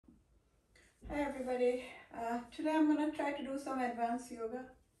Hi everybody. Today I'm gonna try to do some advanced yoga.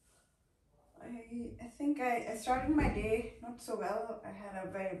 I think I started my day not so well. I had a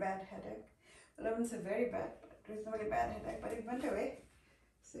very bad headache. Well, I wouldn't say very bad, but it was not a bad headache, but it went away.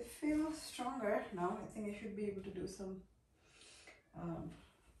 So I feel stronger now. I think I should be able to do some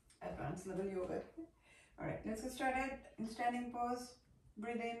advanced level yoga. Alright, let's get started. In standing pose,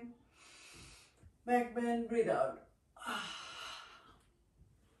 breathe in, back bend, breathe out.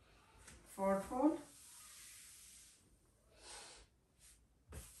 Forward fold.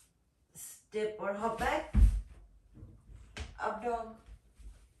 Step or hop back. Up dog.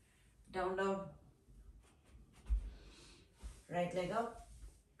 Down dog. Right leg up.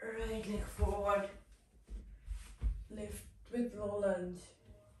 Right leg forward. Lift with low lunge.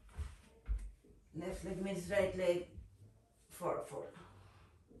 Left leg meets right leg. Forward fold.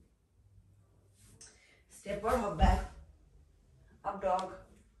 Step or hop back. Up dog.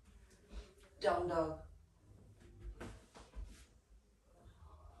 Down dog.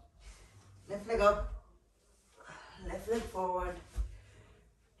 Left leg up. Left leg forward.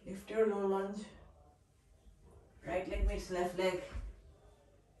 Lift your low lunge. Right leg meets left leg.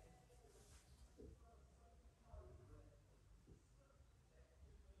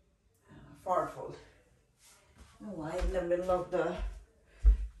 Forward fold. Why in the middle of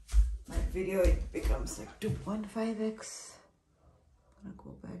my video it becomes like 2.5x. I'm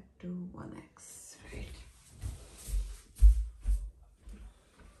gonna go back to 1x. Right.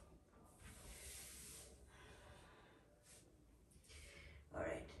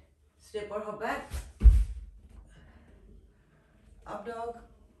 Alright. Step or hop back. Up dog.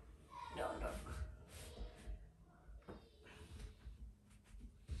 Down dog.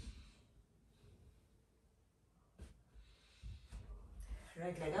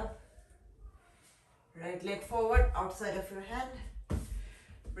 Right leg up. Right leg forward, outside of your hand.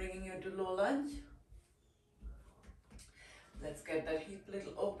 Bringing you to low lunge. Let's get that hip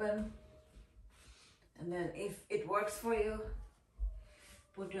little open. And then if it works for you,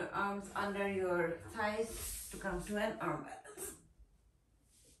 put your arms under your thighs to come to an arm balance.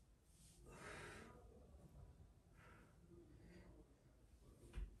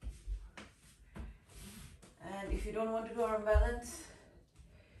 And if you don't want to do arm balance,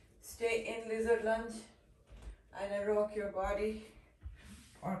 stay in lizard lunge. Either rock your body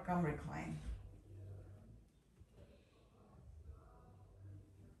or come recline.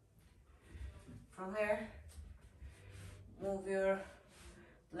 From here, move your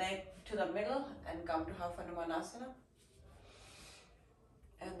leg to the middle and come to half hanumanasana.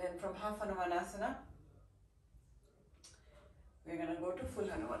 And then from half hanumanasana, we're gonna go to full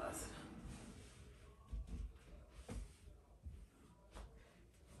hanumanasana.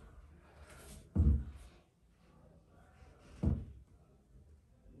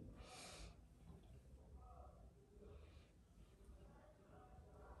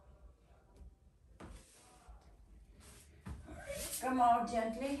 Come out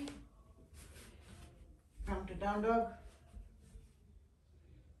gently. Come to down dog.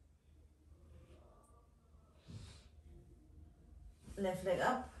 Left leg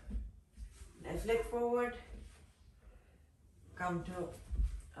up. Left leg forward. Come to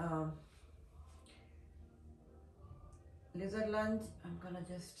lizard lunge. I'm gonna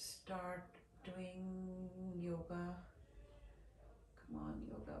just start doing yoga. Come on,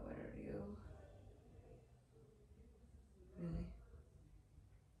 yoga, where are you? Really?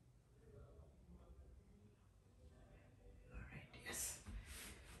 Yes.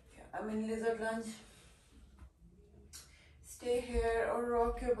 Yeah, I'm in lizard lunge. Stay here or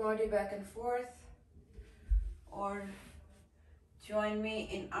rock your body back and forth, or join me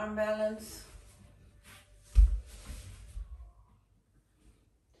in arm balance.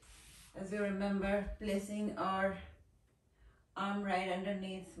 As you remember, placing our arm right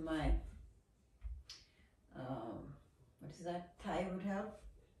underneath my what is that, thigh would help.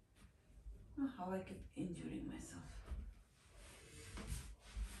 Oh, how I keep injuring myself.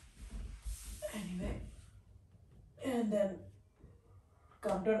 Anyway, and then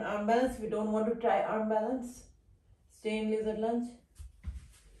come to an arm balance. We don't want to try arm balance. Stay in lizard lunge.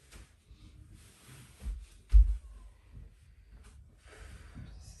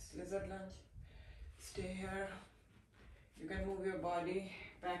 This is lizard lunge. Stay here. You can move your body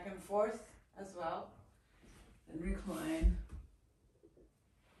back and forth as well. And recline.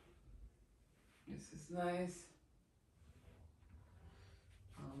 This is nice.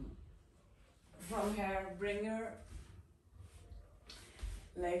 From here, bring your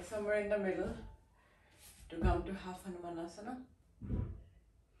leg somewhere in the middle to come to half hanumanasana. And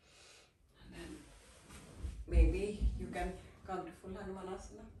then maybe you can come to full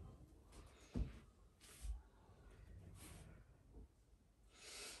hanumanasana.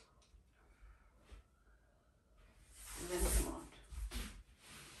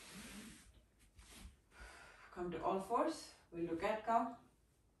 all fours. We look at cow.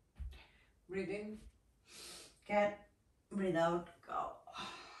 Breathe in. Cat. Breathe out. Cow.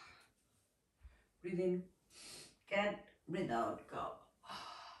 Breathe in. Cat. Breathe out. Cow.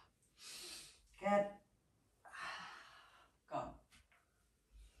 Cat. Cow.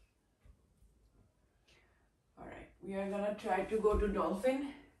 Alright, we are gonna try to go to dolphin.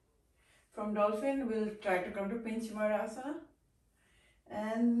 From dolphin, we'll try to come to Pinchamarasana.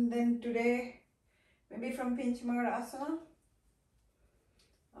 And then today, maybe from Pinchamarasana,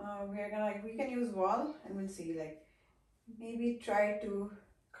 we can use wall, and we'll see, like, maybe try to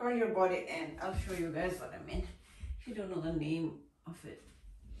curl your body in. I'll show you guys what I mean. You don't know the name of it,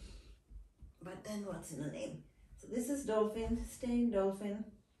 but then what's in the name? So this is dolphin, staying dolphin.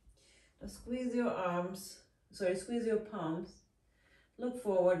 Now squeeze your arms, squeeze your palms. Look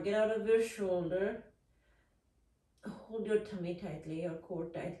forward, get out of your shoulder. Hold your tummy tightly, your core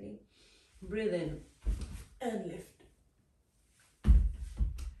tightly. Breathe in and lift.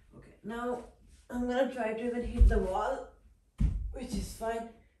 Okay, now I'm gonna try to even hit the wall, which is fine.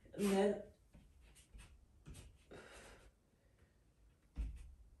 And then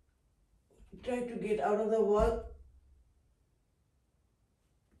try to get out of the wall.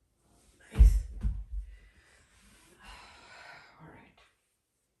 Nice. Alright.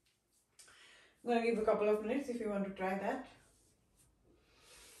 I'm going to give a couple of minutes if you want to try that.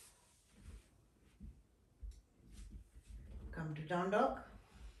 Come to down dog.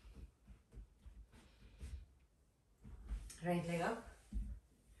 Right leg up.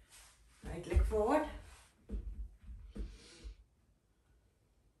 Right leg forward.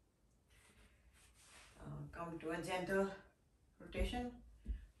 Come to a gentle rotation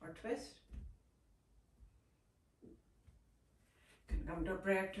or twist. You can come to a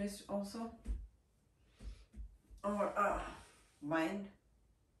prayer twist also, or a bind.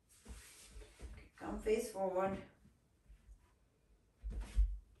 Okay, come face forward.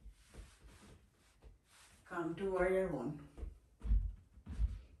 Come to warrior one.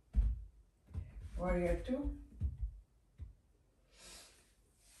 Warrior two.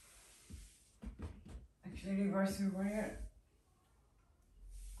 Actually, reverse your warrior.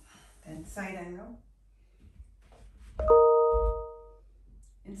 Then side angle.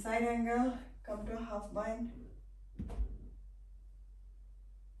 In side angle, come to a half bind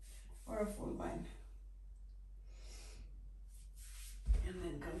or a full bind. And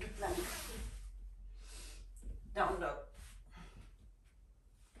then come to plank. Down dog.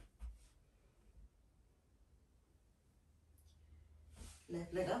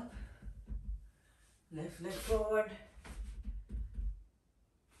 Left leg up. Left leg forward.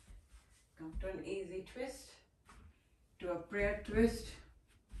 Come to an easy twist. To a prayer twist.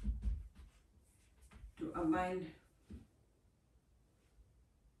 To a bind.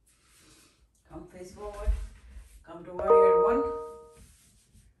 Come face forward. Come to warrior one.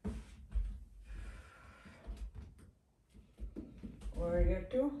 Warrior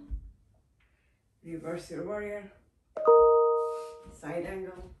two. Reverse your warrior. Side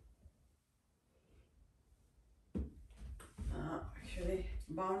angle. Actually,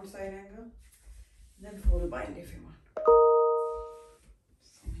 bound side angle. Then full bind if you want.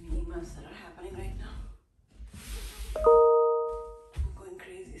 So many emails that are happening right now. I'm going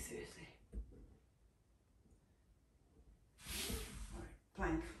crazy, seriously. Alright,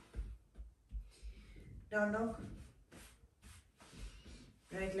 plank. Down dog.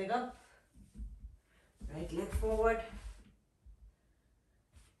 Right leg up. Right leg forward.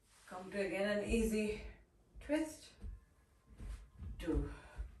 Come to again an easy twist. To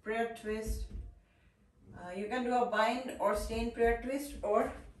prayer twist. You can do a bind or stay in prayer twist,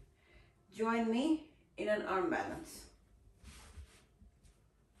 or join me in an arm balance.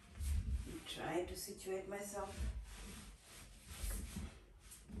 Try to situate myself.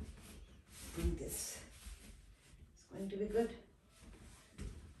 I think this is going to be good.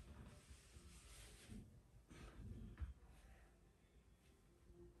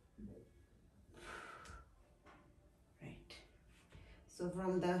 Right. So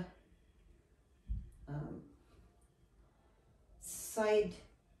from the side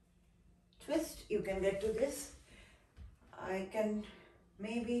twist, you can get to this. I can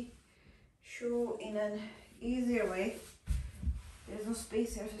maybe show in an easier way. There's no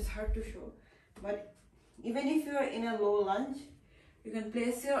space here, so it's hard to show. But even if you're in a low lunge, you can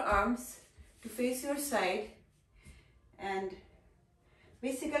place your arms to face your side, and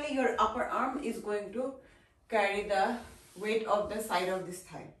basically your upper arm is going to carry the weight of the side of this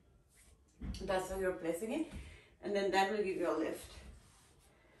thigh. That's how you're placing it, and then that will give you a lift.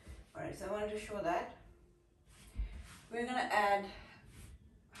 Alright, so I wanted to show that. We're gonna add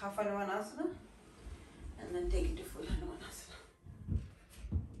half hanumanasana, and then take it to full hanumanasana.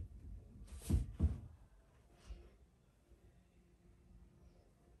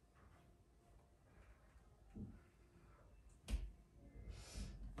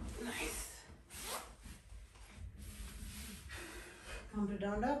 Nice. Come to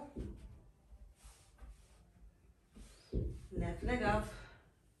down dog. Left leg up,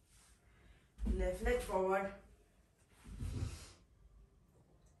 left leg forward.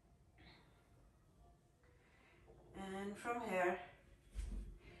 And from here,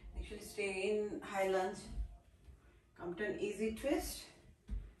 actually stay in high lunge. Come to an easy twist,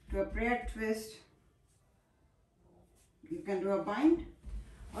 to a prayer twist. You can do a bind,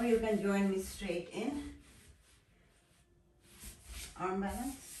 or you can join me straight in. Arm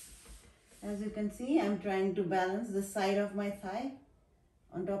balance. As you can see, I'm trying to balance the side of my thigh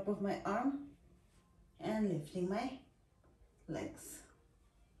on top of my arm and lifting my legs.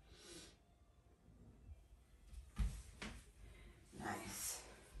 Nice.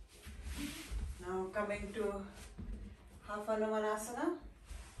 Now coming to half hanumanasana,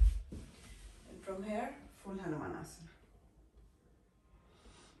 and from here, full hanumanasana.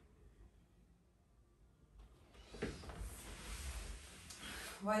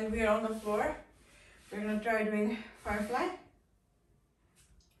 While we are on the floor, we're going to try doing firefly.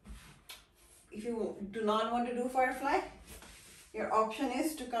 If you do not want to do firefly, your option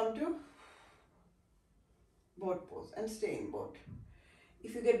is to come to boat pose and stay in boat.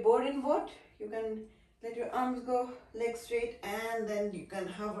 If you get bored in boat, you can let your arms go, legs straight, and then you can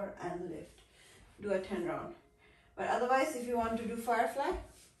hover and lift. Do a 10 round. But otherwise, if you want to do firefly,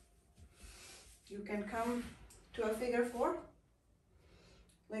 you can come to a figure 4.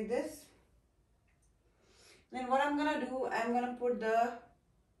 Like this. Then what I'm gonna do, I'm gonna put the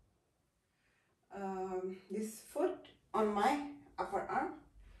this foot on my upper arm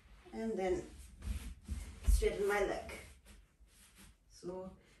and then straighten my leg.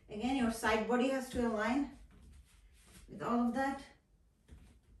 So again, your side body has to align with all of that.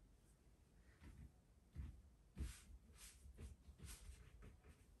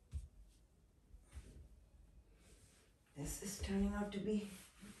 This is turning out to be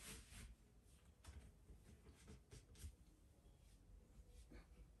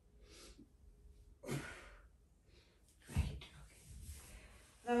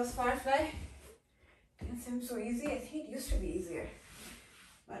that was firefly. Didn't seem so easy. I think it used to be easier.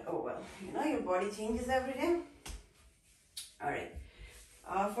 But oh well, you know, your body changes every day. Alright.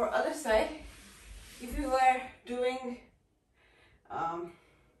 For other side, if you were doing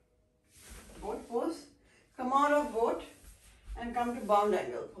boat pose, come out of boat and come to bound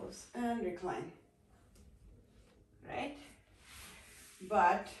angle pose and recline. Right?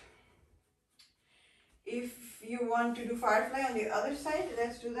 But if you want to do firefly on the other side,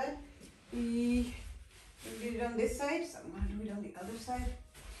 let's do that. We did it on this side, so I'm going to do it on the other side.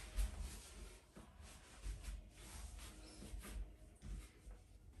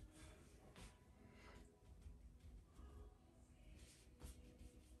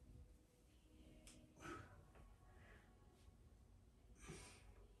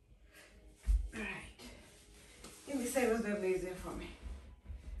 Alright. I think this side was a little easier for me.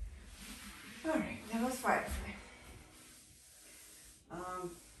 Alright, that was firefly.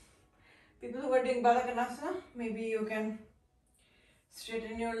 People who are doing Balakanasana, maybe you can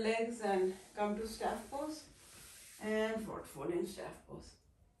straighten your legs and come to staff pose and forward fold in staff pose.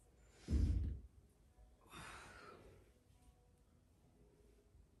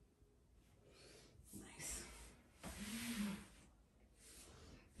 Nice.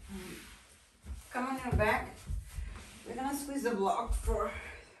 Come on your back. We're gonna squeeze the block for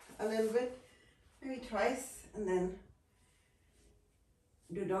a little bit, maybe twice, and then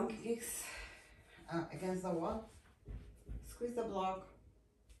do donkey kicks against the wall. Squeeze the block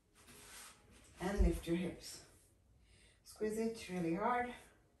and lift your hips. Squeeze it really hard.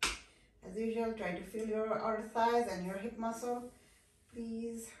 As usual, try to feel your outer thighs and your hip muscle.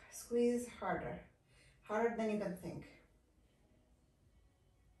 Please squeeze harder, harder than you can think.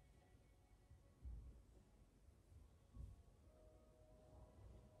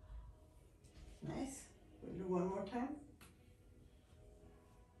 Nice. We'll do one more time.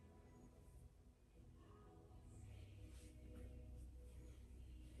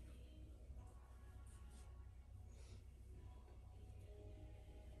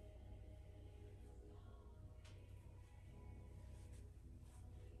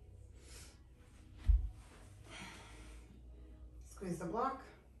 Squeeze the block,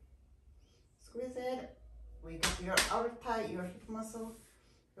 squeeze it, wake up your outer thigh, your hip muscle,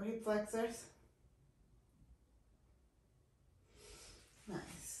 your hip flexors.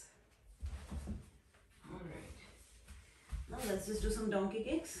 Nice. Okay, let's just do some donkey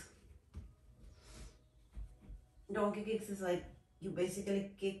kicks. Donkey kicks is like you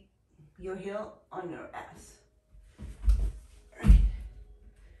basically kick your heel on your ass. Right.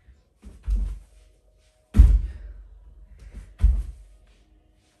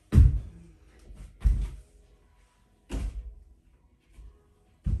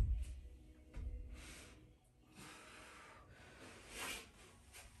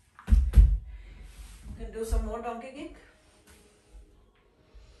 You can do some more donkey kick.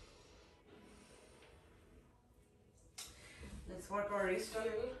 Let's work our wrist a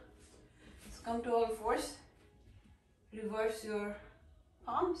little. Let's come to all fours. Reverse your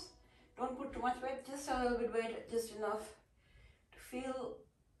palms. Don't put too much weight, just a little bit weight, just enough to feel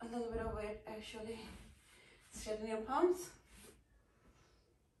a little bit of weight actually. Straighten your palms.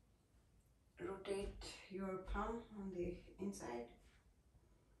 Rotate your palm on the inside.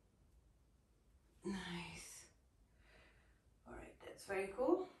 Nice. Alright, that's very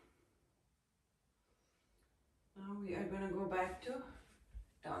cool. Now we are going to go back to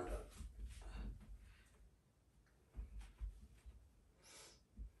down dog.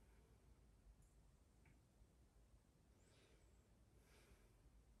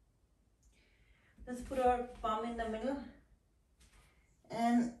 Let's put our palm in the middle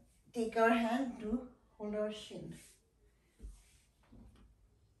and take our hand to hold our shin.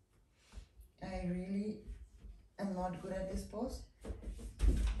 I really am not good at this pose.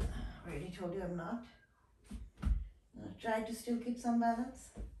 I already told you I'm not. I'll try to still keep some balance.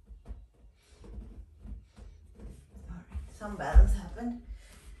 Alright, some balance happened.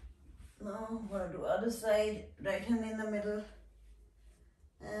 Now I'm going to do other side, right hand in the middle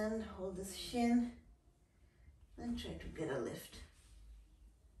and hold this shin and try to get a lift.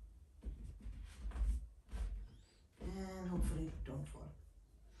 And hopefully don't fall.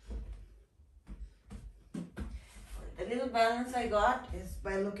 The little balance I got is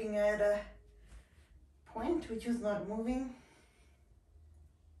by looking at a point which was not moving.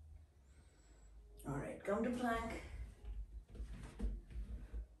 Alright, come to plank.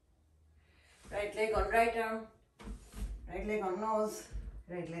 Right leg on right arm, right leg on nose,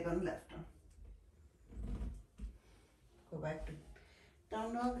 right leg on left arm. Go back to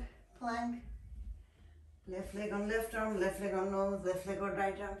down dog, plank. Left leg on left arm, left leg on nose, left leg on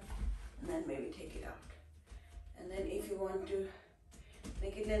right arm, and then maybe take it out. And then if you want to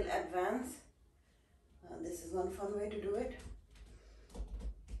make it a little advanced, this is one fun way to do it.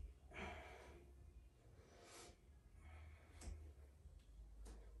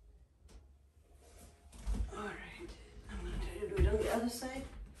 Alright, I'm going to try to do it on the other side.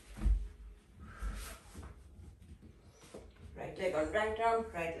 Right leg on right arm,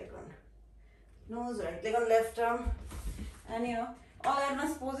 right leg on nose, right leg on left arm. And you know, all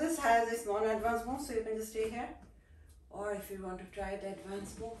advanced poses has this non-advanced move, so you can just stay here. Or if you want to try the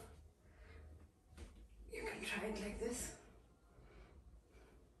advanced move, you can try it like this.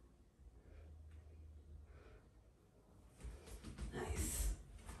 Nice.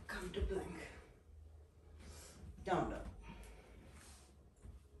 Come to plank. Down dog.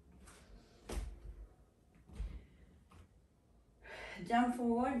 Jump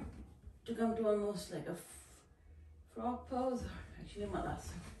forward to come to almost like a frog pose, or actually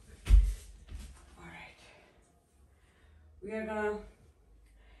hanumanasana. Alright. We are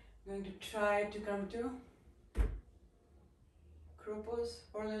going to try to come to crow pose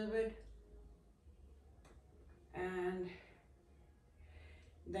for a little bit. And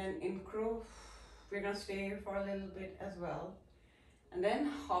then in crow, we're going to stay here for a little bit as well. And then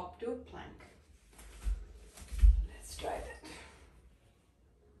hop to plank. Let's try that.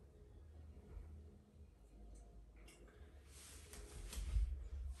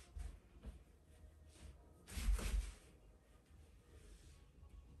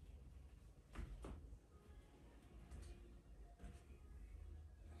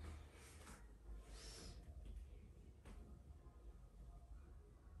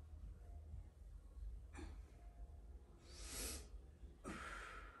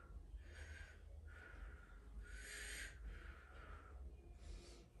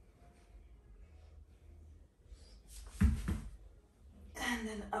 And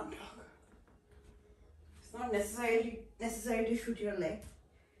then up dog. It's not necessary to shoot your leg.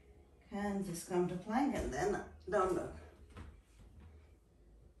 Can just come to plank and then down dog.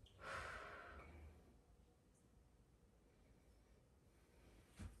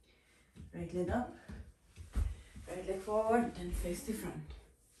 Right leg up, right leg forward, then face the front.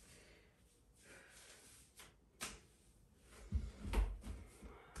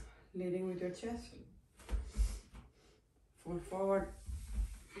 Leading with your chest. Foot forward.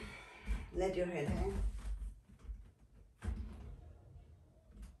 Let your head hang.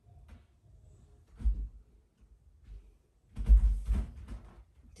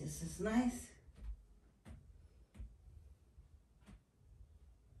 This is nice.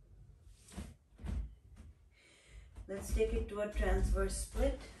 Let's take it to a transverse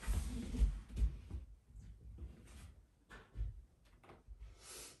split.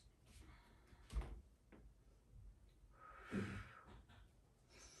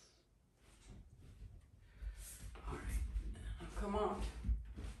 All right, now come on.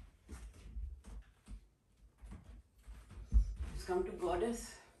 Let's come to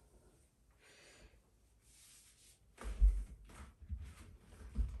goddess.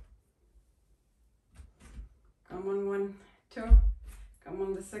 Come on one toe, come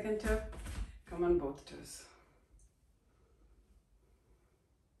on the second toe, come on both toes.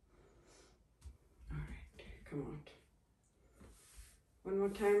 All right, come on. One more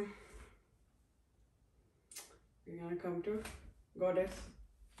time. We're gonna come to goddess.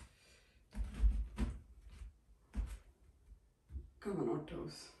 Come on, our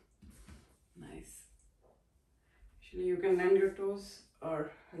toes. Nice. Actually, you can land your toes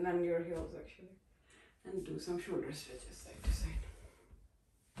or land your heels actually, and do some shoulder stretches side to side.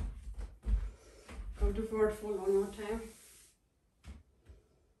 Come to forward fold one more time.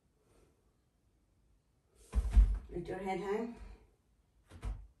 Let your head hang.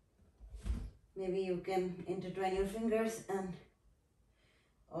 Maybe you can intertwine your fingers and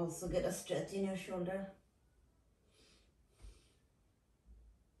also get a stretch in your shoulder.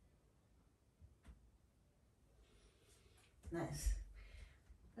 Nice.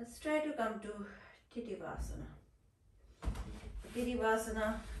 Let's try to come to titivasana.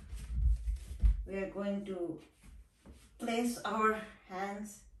 Titivasana, we are going to place our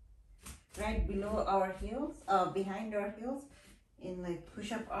hands right below our heels, behind our heels, in like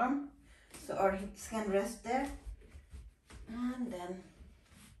push-up arm, so our hips can rest there, and then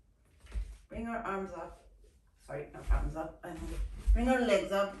bring our arms up. Sorry, not arms up. I mean, bring our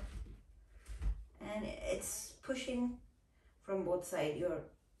legs up, and it's pushing from both sides. Your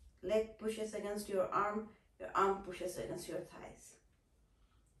leg pushes against your arm pushes against your thighs.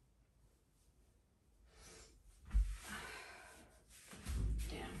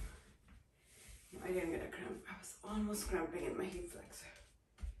 Damn, I didn't get a cramp. I was almost cramping in my hip flexor.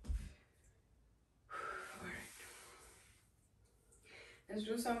 Alright, let's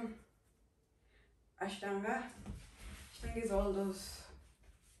do some Ashtanga. Ashtanga is all those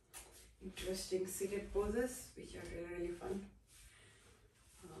interesting seated poses which are really, really fun.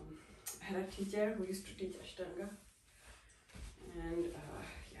 I had a teacher who used to teach Ashtanga, and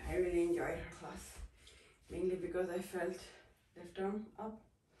yeah, I really enjoyed her class, mainly because I felt left arm up.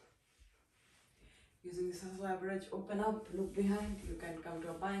 Using this as leverage, open up, look behind, you can come to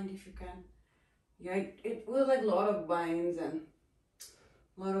a bind if you can. Yeah, it was like a lot of binds and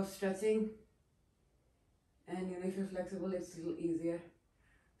a lot of stretching, and you know, if you're flexible it's a little easier.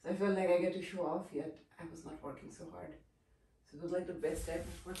 So I felt like I get to show off, yet I was not working so hard. So it was like the best type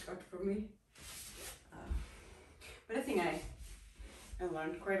of workout for me. But I think I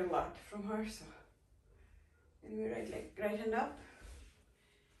learned quite a lot from her. So anyway, right hand up.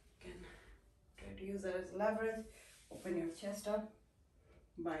 You can try to use that as leverage. Open your chest up,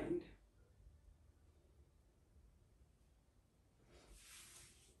 bind.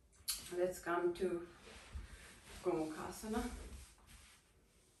 Let's come to Gomukhasana.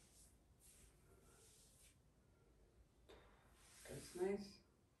 That's nice.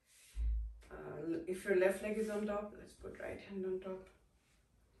 If your left leg is on top, let's put right hand on top.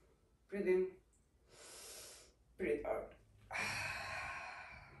 Breathe in, breathe out.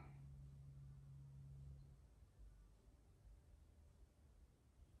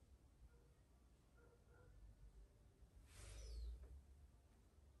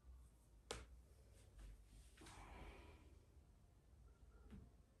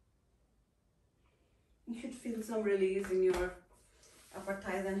 You should feel some release in your upper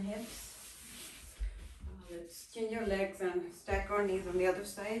thighs and hips. Let's change your legs and stack our knees on the other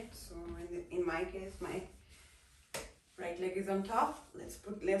side. So in my case, my right leg is on top. Let's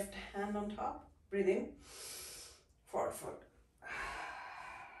put left hand on top. Breathe in, forward fold.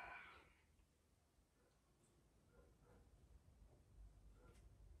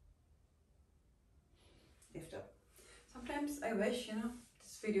 Lift up. Sometimes I wish, you know,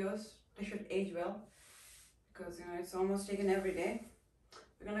 these videos, they should age well, because you know, it's almost taken every day.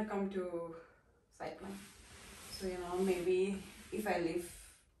 We're gonna come to side plank. So you know, maybe if I live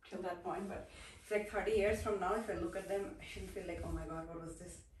till that point, but it's like 30 years from now, if I look at them, I shouldn't feel like, oh my god, what was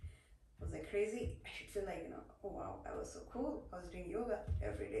this? Was I crazy? I should feel like, you know, oh wow, I was so cool. I was doing yoga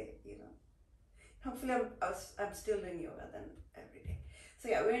every day, you know. Hopefully I'm still doing yoga then every day. So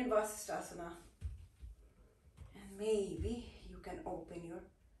yeah, we're in Vasisthasana. And maybe you can open your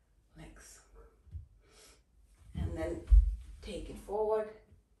legs. And then take it forward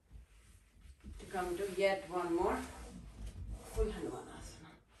to come to yet one more full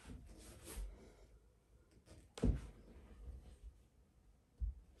hanumanasana.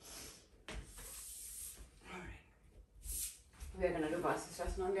 Alright. We are going to do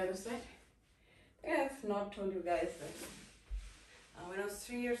vasisthasana on the other side. I have not told you guys that when I was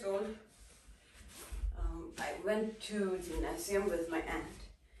 3 years old, I went to gymnasium with my aunt,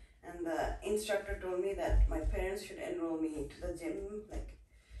 and the instructor told me that my parents should enroll me into the gym, like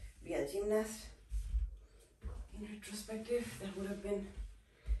be a gymnast. In retrospective, that would have been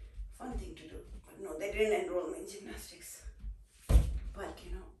a fun thing to do, but no, they didn't enroll me in gymnastics. But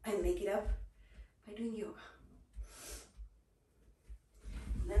you know, I make it up by doing yoga.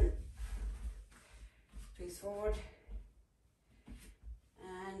 And then face forward,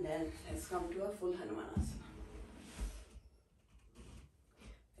 and then let's come to a full hanumanasana.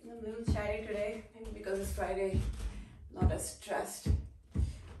 I'm a little chatty today, maybe because it's Friday, not as stressed.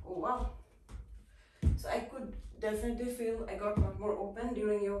 Oh wow. So I could definitely feel I got a lot more open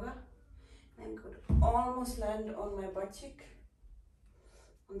during yoga, and could almost land on my butt cheek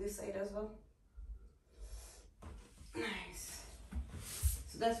on this side as well. Nice.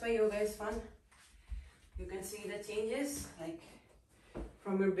 So that's why yoga is fun. You can see the changes, like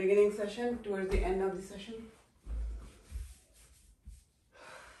from your beginning session towards the end of the session.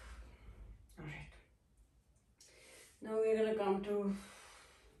 Alright. Now we're gonna come to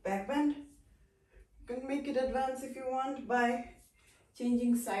back bend. You can make it advanced if you want by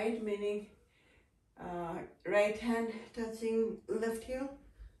changing side, meaning right hand touching left heel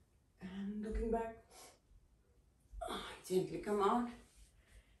and looking back. Gently come out.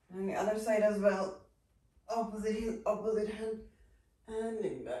 And the other side as well. Opposite heel, opposite hand, and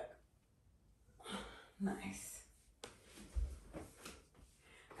lean back. Nice.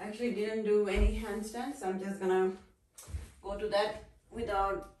 I actually didn't do any handstands. I'm just gonna go to that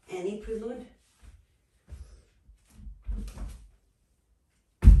without any prelude.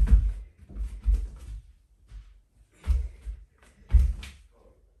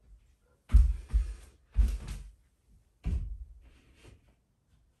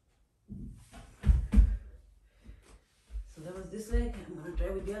 So that was this leg. I'm gonna try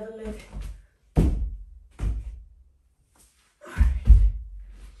with the other leg.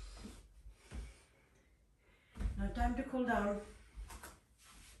 Now time to cool down.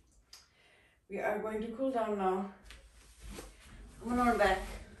 We are going to cool down now. I'm on our back.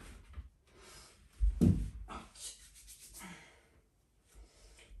 Ouch.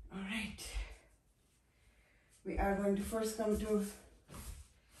 All right. We are going to first come to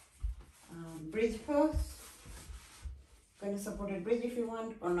bridge pose. Going to supported bridge if you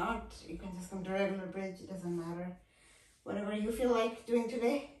want, or not. You can just come to regular bridge. It doesn't matter. Whatever you feel like doing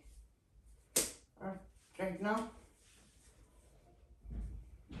today or right now.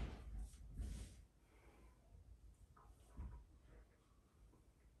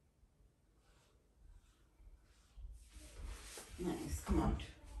 Nice, come out.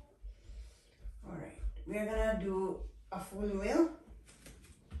 All right, we are gonna do a full wheel.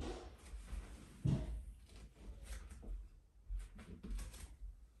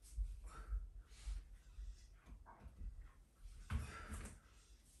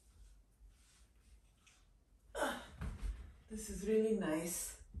 This is really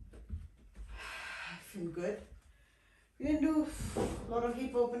nice. I feel good. We didn't do a lot of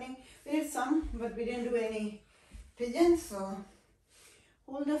hip opening. We did some, but we didn't do any pigeons. So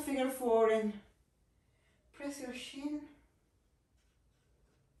hold the figure 4 and press your shin.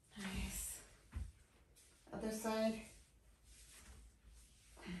 Nice. Other side.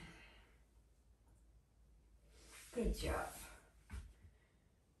 Good job.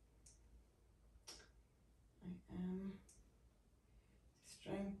 I am just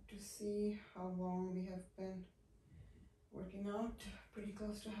trying to see how long we have been working out. Pretty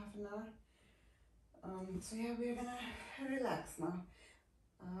close to half an hour. So yeah, we're gonna relax now.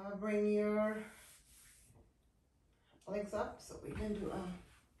 Bring your legs up so we can do a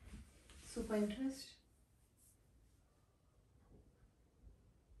supine twist.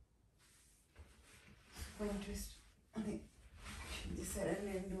 Supine twist. I think this side I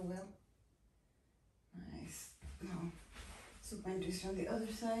didn't do well. Nice. Now supine twist on the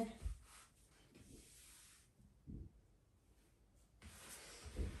other side.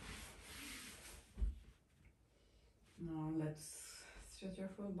 Now let's stretch your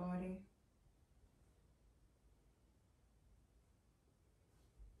full body.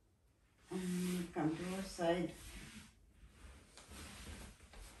 And come to our side.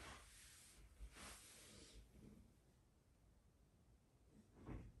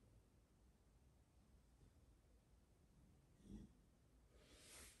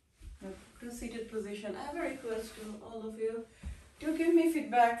 the seated position. I have a request to all of you. Do give me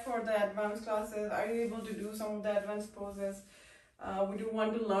feedback for the advanced classes. Are you able to do some of the advanced poses? Would you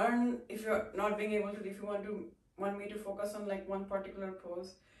want to learn, if you're not being able to, if you want me to focus on like one particular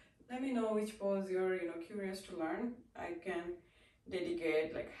pose, let me know which pose you're curious to learn. I can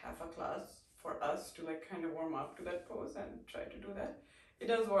dedicate like half a class for us to like kind of warm up to that pose and try to do that. It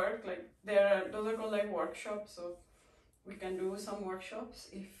does work. Like those are called like workshops, so we can do some workshops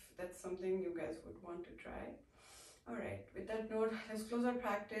if that's something you guys would want to try. All right, with that note, let's close our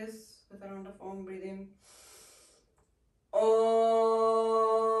practice with a round of Om breathing. Om.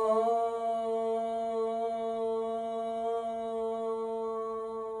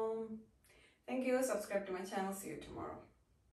 Thank you. Subscribe to my channel. See you tomorrow.